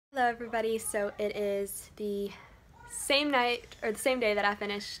Hello everybody, so it is the same night, or the same day that I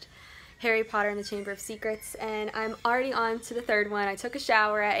finished Harry Potter and the Chamber of Secrets, and I'm already on to the third one. I took a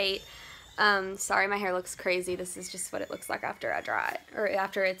shower at 8. Sorry my hair looks crazy, this is just what it looks like after I dry it, or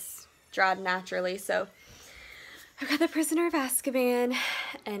after it's dried naturally. So I've got The Prisoner of Azkaban,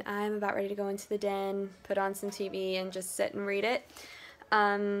 and I'm about ready to go into the den, put on some TV, and just sit and read it.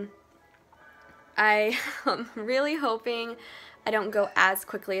 I am really hoping I don't go as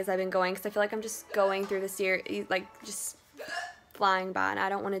quickly as I've been going, because I feel like I'm just going through the series, like, just flying by, and I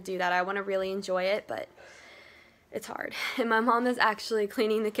don't want to do that. I want to really enjoy it, but it's hard. And my mom is actually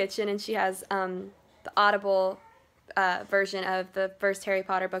cleaning the kitchen, and she has the Audible version of the first Harry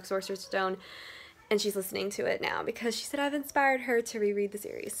Potter book, Sorcerer's Stone, and she's listening to it now, because she said I've inspired her to reread the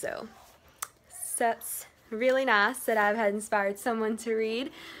series, so that's really nice that I've had inspired someone to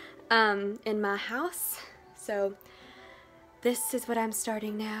read in my house. So this is what I'm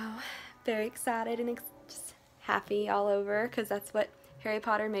starting now. Very excited and just happy all over, because that's what Harry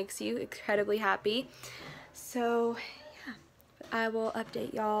Potter makes you, incredibly happy. So yeah, I will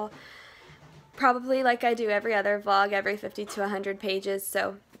update y'all probably like I do every other vlog, every 50 to 100 pages.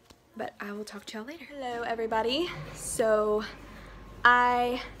 So, but I will talk to y'all later. Hello everybody. So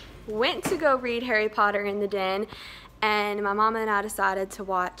I went to go read Harry Potter in the den, and my mama and I decided to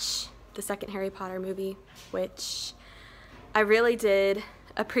watch the second Harry Potter movie, which I really did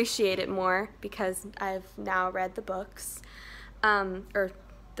appreciate it more because I've now read the books, or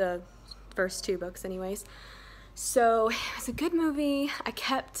the first 2 books anyways. So it was a good movie. I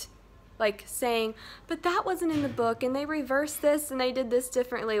kept like saying, but that wasn't in the book, and they reversed this and they did this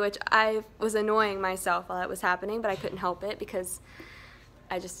differently, which I was annoying myself while that was happening, but I couldn't help it because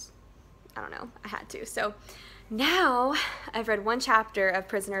I don't know, I had to. So now I've read 1 chapter of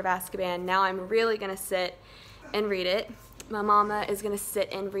Prisoner of Azkaban. Now I'm really gonna sit and read it. My mama is gonna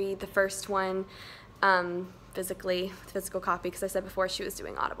sit and read the first one physical copy, because I said before she was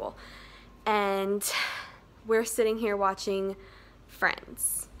doing Audible. And we're sitting here watching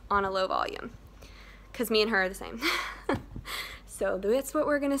Friends on a low volume, because me and her are the same. So that's what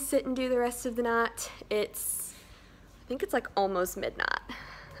we're gonna sit and do the rest of the night. I think it's like almost midnight.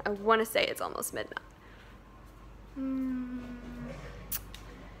 I want to say it's almost midnight.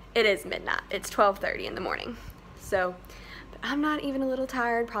 It is midnight. It's 12:30 in the morning. So, but I'm not even a little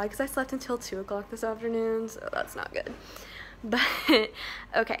tired, probably because I slept until 2 o'clock this afternoon, so that's not good. But,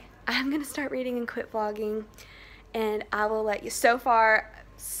 okay, I'm going to start reading and quit vlogging, and I will let you, so far,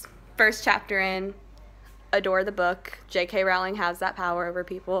 first chapter in, adore the book. J.K. Rowling has that power over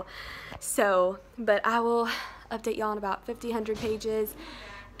people. So, but I will update y'all in about 50, 100 pages,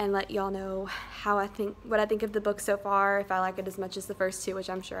 and let y'all know what I think of the book so far, if I like it as much as the first 2, which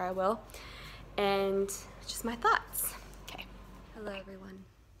I'm sure I will, and just my thoughts. Okay. Hello everyone.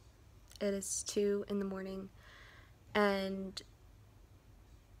 It is 2 in the morning, and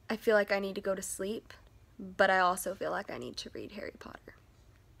I feel like I need to go to sleep, but I also feel like I need to read Harry Potter.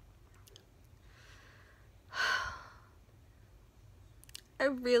 I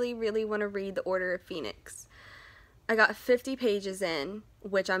really, really want to read The Order of Phoenix. I got 50 pages in,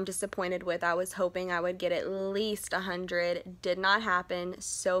 which I'm disappointed with. I was hoping I would get at least 100. Did not happen.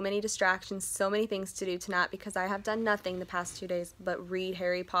 So many distractions, so many things to do tonight, because I have done nothing the past 2 days but read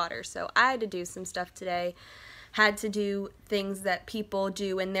Harry Potter. So I had to do some stuff today. Had to do things that people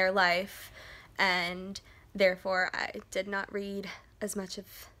do in their life, and therefore I did not read as much of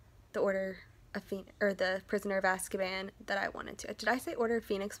The Order of Phoenix, or The Prisoner of Azkaban, that I wanted to. Did I say Order of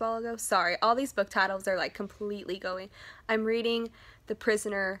Phoenix a while ago? Sorry, all these book titles are like completely going. I'm reading The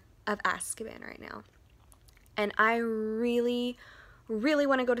Prisoner of Azkaban right now, and I really, really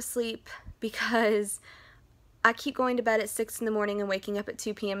want to go to sleep, because I keep going to bed at 6 in the morning and waking up at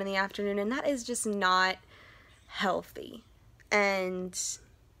 2 p.m. in the afternoon, and that is just not healthy. And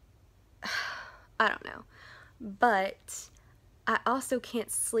I don't know, but I also can't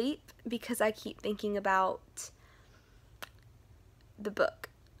sleep because I keep thinking about the book.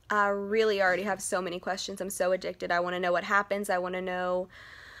 I really already have so many questions. I'm so addicted. I want to know what happens. I want to know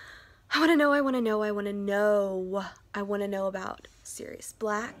about Sirius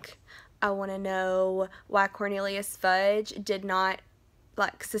Black. I want to know why Cornelius Fudge did not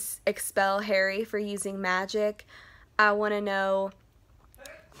like expel Harry for using magic. I want to know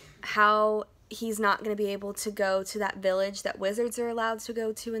how he's not going to be able to go to that village that wizards are allowed to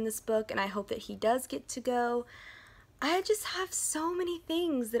go to in this book, and I hope that he does get to go. I just have so many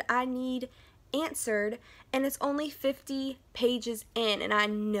things that I need answered, and it's only 50 pages in, and I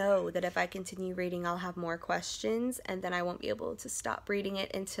know that if I continue reading I'll have more questions, and then I won't be able to stop reading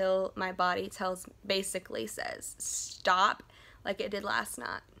it until my body basically says stop, like it did last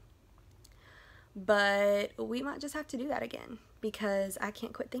night. but we might just have to do that again because I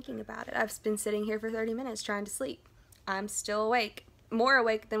can't quit thinking about it. I've been sitting here for 30 minutes trying to sleep. I'm still awake, more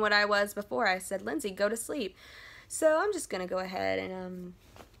awake than what I was before I said, Lindsay, go to sleep. So I'm just gonna go ahead and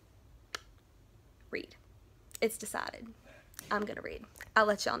read. It's decided. I'm gonna read. I'll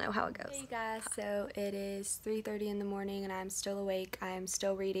let y'all know how it goes. Hey guys, so it is 3:30 in the morning and I'm still awake. I am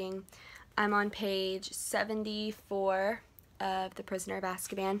still reading. I'm on page 74 of The Prisoner of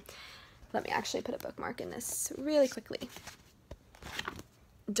Azkaban. Let me actually put a bookmark in this really quickly.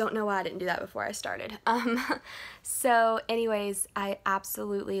 Don't know why I didn't do that before I started. So anyways, I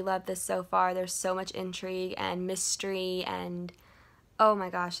absolutely love this so far. There's so much intrigue and mystery and oh my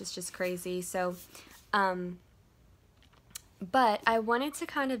gosh, it's just crazy. So, but I wanted to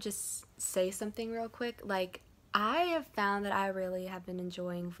kind of just say something real quick. Like, I have found that I really have been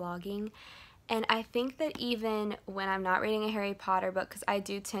enjoying vlogging. And I think that even when I'm not reading a Harry Potter book, because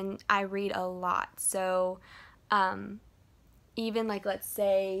I read a lot. So, even like, let's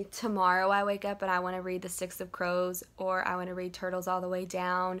say tomorrow I wake up and I want to read The Six of Crows, or I want to read Turtles All the Way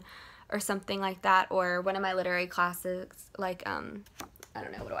Down, or something like that, or one of my literary classics, like, I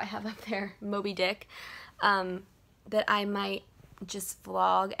don't know, what do I have up there? Moby Dick. That I might just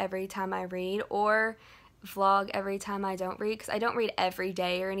vlog every time I read, or vlog every time I don't read, because I don't read every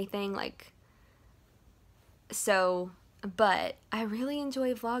day or anything, like, so, but I really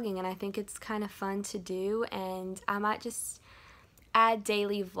enjoy vlogging, and I think it's kind of fun to do, and I might just add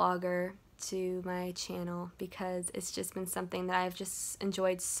daily vlogger to my channel, because it's just been something that I've just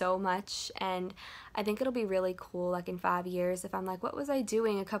enjoyed so much, and I think it'll be really cool, like in 5 years, if I'm like, what was I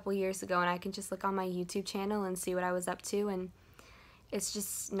doing a couple years ago, and I can just look on my YouTube channel and see what I was up to, and it's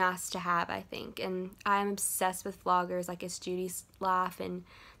just nice to have, I think. And I'm obsessed with vloggers like It's Judy's Life and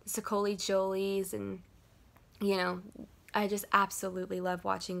the Sicoli Jolies, and you know, I just absolutely love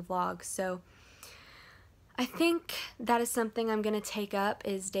watching vlogs. So I think that is something I'm going to take up,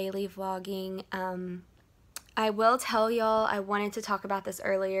 is daily vlogging. I will tell y'all, I wanted to talk about this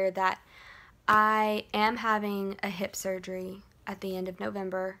earlier, that I am having a hip surgery at the end of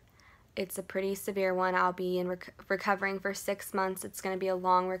November. It's a pretty severe one. I'll be in recovering for 6 months. It's going to be a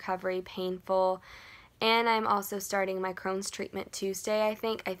long recovery, painful. And I'm also starting my Crohn's treatment Tuesday, I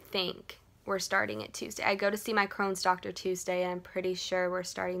think. I think we're starting it Tuesday. I go to see my Crohn's doctor Tuesday, and I'm pretty sure we're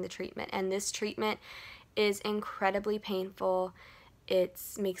starting the treatment. And this treatment is incredibly painful.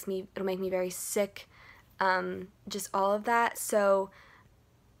 It'll make me very sick, just all of that. So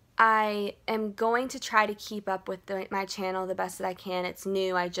I am going to try to keep up with my channel the best that I can. It's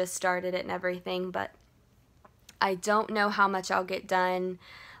new, I just started it and everything, but I don't know how much I'll get done,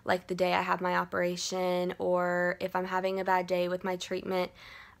 like the day I have my operation, or if I'm having a bad day with my treatment.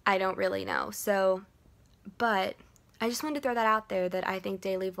 I don't really know. So, but I just wanted to throw that out there, that I think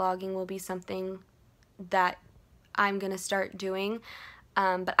daily vlogging will be something that I'm going to start doing.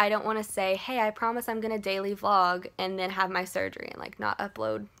 But I don't want to say, hey, I promise I'm going to daily vlog and then have my surgery and like not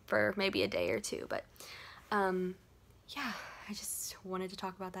upload for maybe a day or two. But yeah, I just wanted to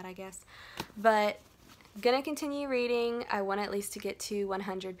talk about that, I guess. But gonna continue reading. I want at least to get to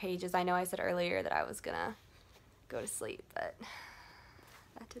 100 pages. I know I said earlier that I was gonna go to sleep, but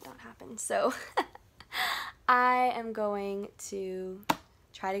that did not happen. So I am going to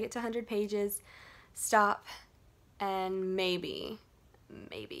try to get to 100 pages, stop, and maybe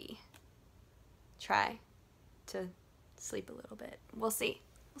try to sleep a little bit. We'll see.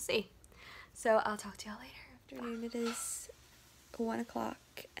 We'll see. So I'll talk to y'all later. Afternoon, it is 1 o'clock,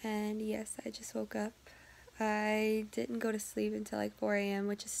 and yes, I just woke up. I didn't go to sleep until like 4 a.m.,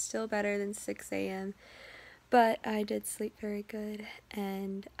 which is still better than 6 a.m., but I did sleep very good,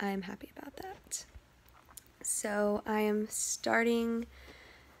 and I'm happy about that. So I am starting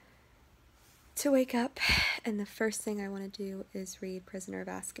to wake up, and the first thing I want to do is read Prisoner of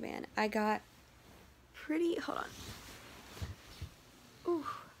Azkaban. I got pretty, hold on. Ooh.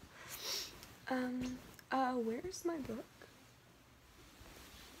 Where's my book?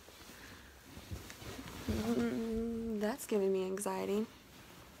 That's giving me anxiety.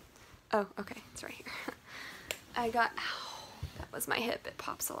 Oh, okay, it's right here. Ow, that was my hip, it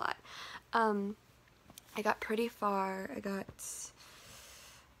pops a lot. I got pretty far. I got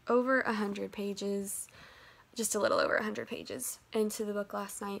over 100 pages, just a little over 100 pages into the book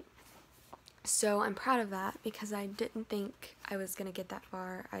last night. So I'm proud of that, because I didn't think I was going to get that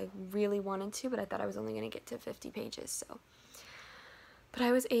far. I really wanted to, but I thought I was only going to get to 50 pages, so. But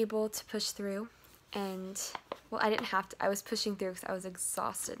I was able to push through, and, well, I didn't have to. I was pushing through because I was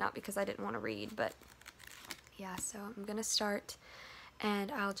exhausted, not because I didn't want to read, but yeah, so I'm going to start,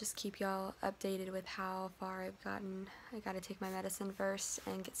 and I'll just keep y'all updated with how far I've gotten. I got to take my medicine first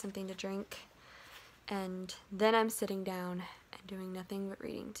and get something to drink. and then I'm sitting down and doing nothing but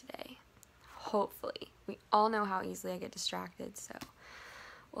reading today. Hopefully. We all know how easily I get distracted, so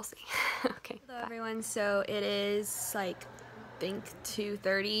we'll see. Okay. Hello everyone. So it is like, I think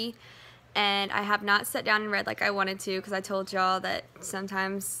 2:30, and I have not sat down and read like I wanted to, because I told y'all that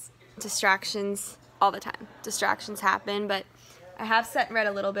sometimes distractions, all the time, distractions happen, but I have sat and read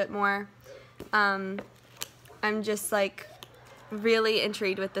a little bit more. I'm just like really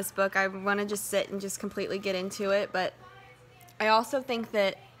intrigued with this book. I want to just sit and just completely get into it, but I also think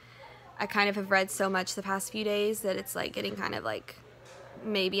that I kind of have read so much the past few days that it's like getting kind of like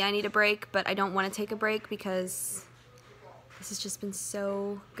maybe I need a break, but I don't want to take a break because this has just been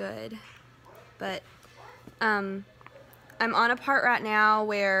so good. But I'm on a part right now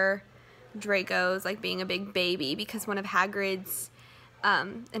where Draco's like being a big baby because one of Hagrid's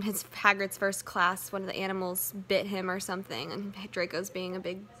in Hagrid's first class, one of the animals bit him or something, and Draco's being a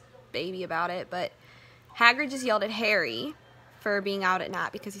big baby about it. But Hagrid just yelled at Harry for being out at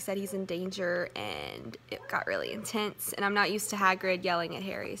night because he said he's in danger, and it got really intense, and I'm not used to Hagrid yelling at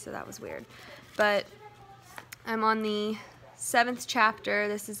Harry, so that was weird. But I'm on the 7th chapter.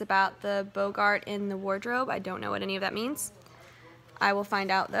 This is about the Boggart in the wardrobe. I don't know what any of that means. I will find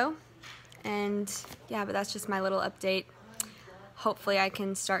out though. And yeah, but that's just my little update. Hopefully I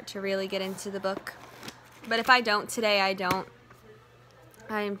can start to really get into the book. But if I don't today, I don't.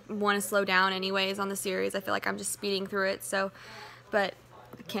 I want to slow down anyways on the series. I feel like I'm just speeding through it, so, but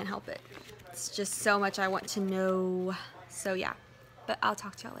I can't help it. It's just so much I want to know. So yeah, but I'll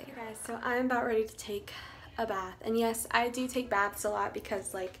talk to y'all later. Guys, so I'm about ready to take a bath. And yes, I do take baths a lot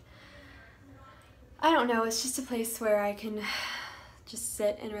because, like, I don't know, it's just a place where I can just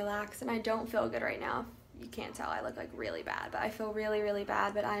sit and relax, and I don't feel good right now. You can't tell, I look like really bad, but I feel really, really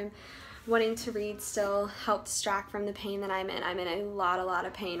bad, but I'm wanting to read still, help distract from the pain that I'm in. I'm in a lot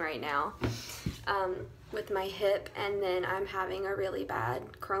of pain right now with my hip, and then I'm having a really bad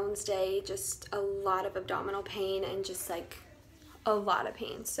Crohn's day, just a lot of abdominal pain and just like a lot of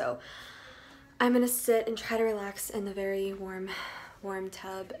pain. So I'm gonna sit and try to relax in the very warm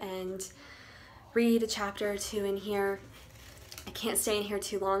tub and read a chapter or two in here. I can't stay in here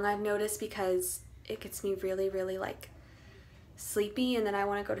too long, I've noticed, because it gets me really, really like sleepy, and then I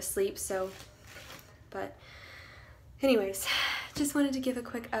want to go to sleep. So, but anyways, just wanted to give a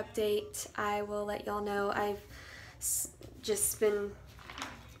quick update. I will let y'all know I've just been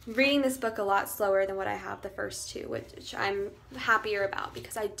reading this book a lot slower than what I have the first two, which I'm happier about,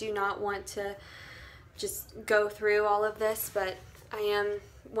 because I do not want to just go through all of this, but I am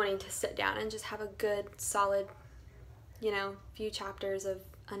wanting to sit down and just have a good solid, you know, few chapters of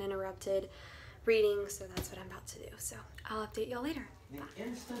uninterrupted reading. So that's what I'm about to do. So I'll update y'all later. Bye. The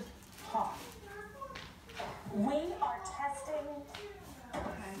instant pot. We are testing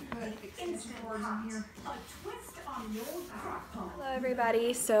instant pot. A twist on your crock pot. Hello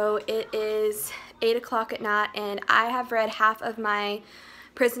everybody. So it is 8 o'clock at night, and I have read half of my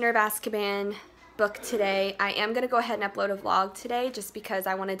Prisoner of Azkaban book today. I am going to go ahead and upload a vlog today just because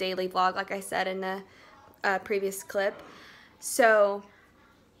I want a daily vlog, like I said in the previous clip. So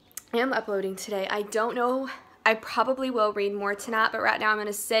I am uploading today. I don't know, I probably will read more tonight, but right now I'm going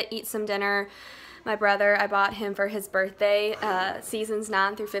to sit, eat some dinner. My brother, I bought him for his birthday seasons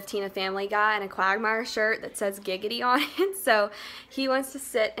 9 through 15 of Family Guy and a Quagmire shirt that says Giggity on it. So he wants to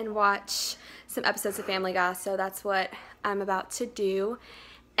sit and watch some episodes of Family Guy, so that's what I'm about to do.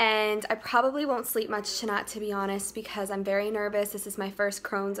 And I probably won't sleep much tonight, to be honest, because I'm very nervous. This is my first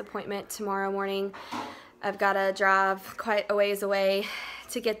Crohn's appointment tomorrow morning. I've got to drive quite a ways away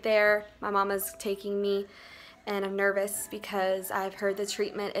to get there. My mama's taking me, and I'm nervous because I've heard the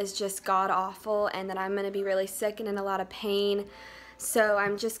treatment is just god-awful and that I'm going to be really sick and in a lot of pain. So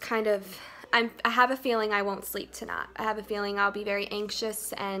I'm just kind of, I have a feeling I won't sleep tonight. I have a feeling I'll be very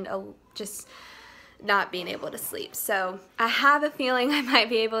anxious and just not being able to sleep. So I have a feeling I might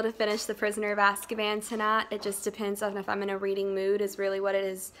be able to finish The Prisoner of Azkaban tonight. It just depends on if I'm in a reading mood, is really what it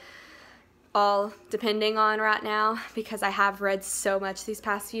is all depending on right now, because I have read so much these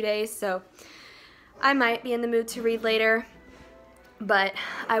past few days. So I might be in the mood to read later, but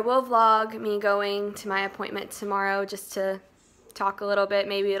I will vlog me going to my appointment tomorrow just to talk a little bit.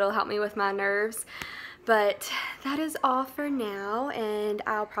 Maybe it'll help me with my nerves. But that is all for now, and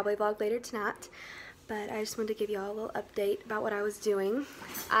I'll probably vlog later tonight. But I just wanted to give you all a little update about what I was doing.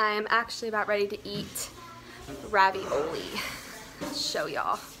 I'm actually about ready to eat ravioli. I'll show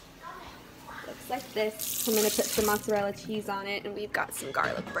y'all. Looks like this. I'm going to put some mozzarella cheese on it, and we've got some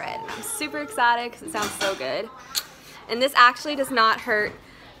garlic bread. And I'm super excited because it sounds so good. And this actually does not hurt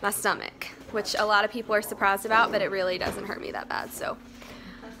my stomach, which a lot of people are surprised about, but it really doesn't hurt me that bad. So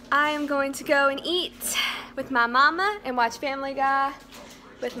I am going to go and eat with my mama and watch Family Guy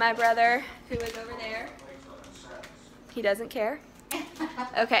with my brother, who is over there. He doesn't care.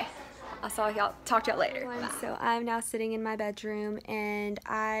 Okay, I'll talk to y'all later. So I'm now sitting in my bedroom, and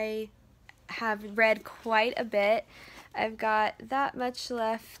I have read quite a bit. I've got that much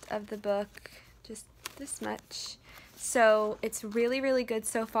left of the book, just this much. So it's really, really good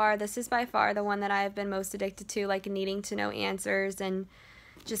so far. This is by far the one that I have been most addicted to, like needing to know answers and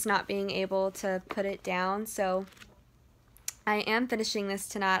just not being able to put it down. So I am finishing this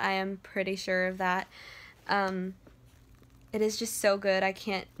tonight. I am pretty sure of that. It is just so good. I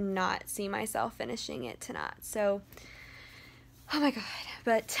can't not see myself finishing it tonight. So, oh my God.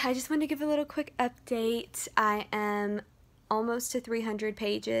 But I just wanted to give a little quick update. I am almost to 300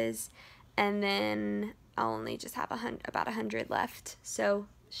 pages, and then I'll only just have about 100 left. So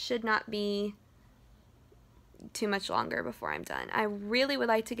should not be too much longer before I'm done. I really would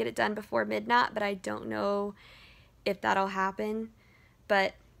like to get it done before midnight, but I don't know if that'll happen.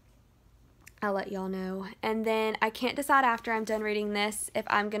 But I'll let y'all know. And then I can't decide after I'm done reading this if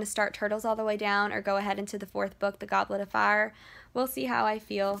I'm going to start Turtles All the Way Down or go ahead into the 4th book, The Goblet of Fire. We'll see how I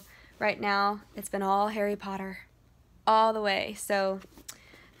feel. Right now, it's been all Harry Potter all the way. So,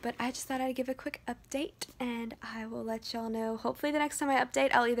 but I just thought I'd give a quick update, and I will let y'all know. Hopefully the next time I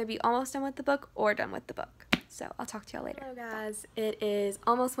update, I'll either be almost done with the book or done with the book. So I'll talk to y'all later. Hello guys, it is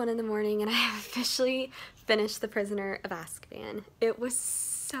almost 1 in the morning, and I have officially finished The Prisoner of Azkaban. It was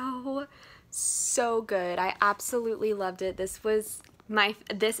so good. I absolutely loved it. This is my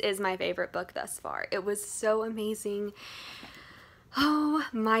favorite book thus far. It was so amazing. Oh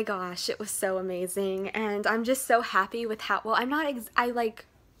my gosh, it was so amazing, and I'm just so happy with how well. I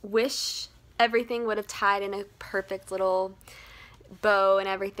wish everything would have tied in a perfect little bow and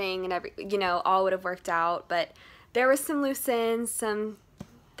everything, and all would have worked out, but there were some loose ends, some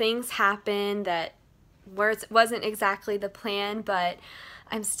things happened that wasn't exactly the plan, but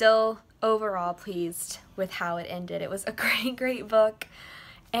I'm still overall pleased with how it ended. It was a great book.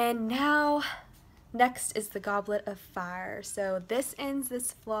 And now next is The Goblet of Fire. So this ends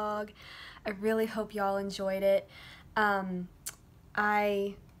this vlog. I really hope y'all enjoyed it.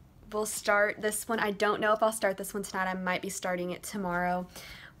 I will start this one. I don't know if I'll start this one tonight. I might be starting it tomorrow.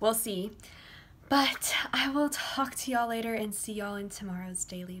 We'll see. But I will talk to y'all later and see y'all in tomorrow's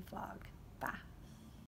daily vlog. Bye.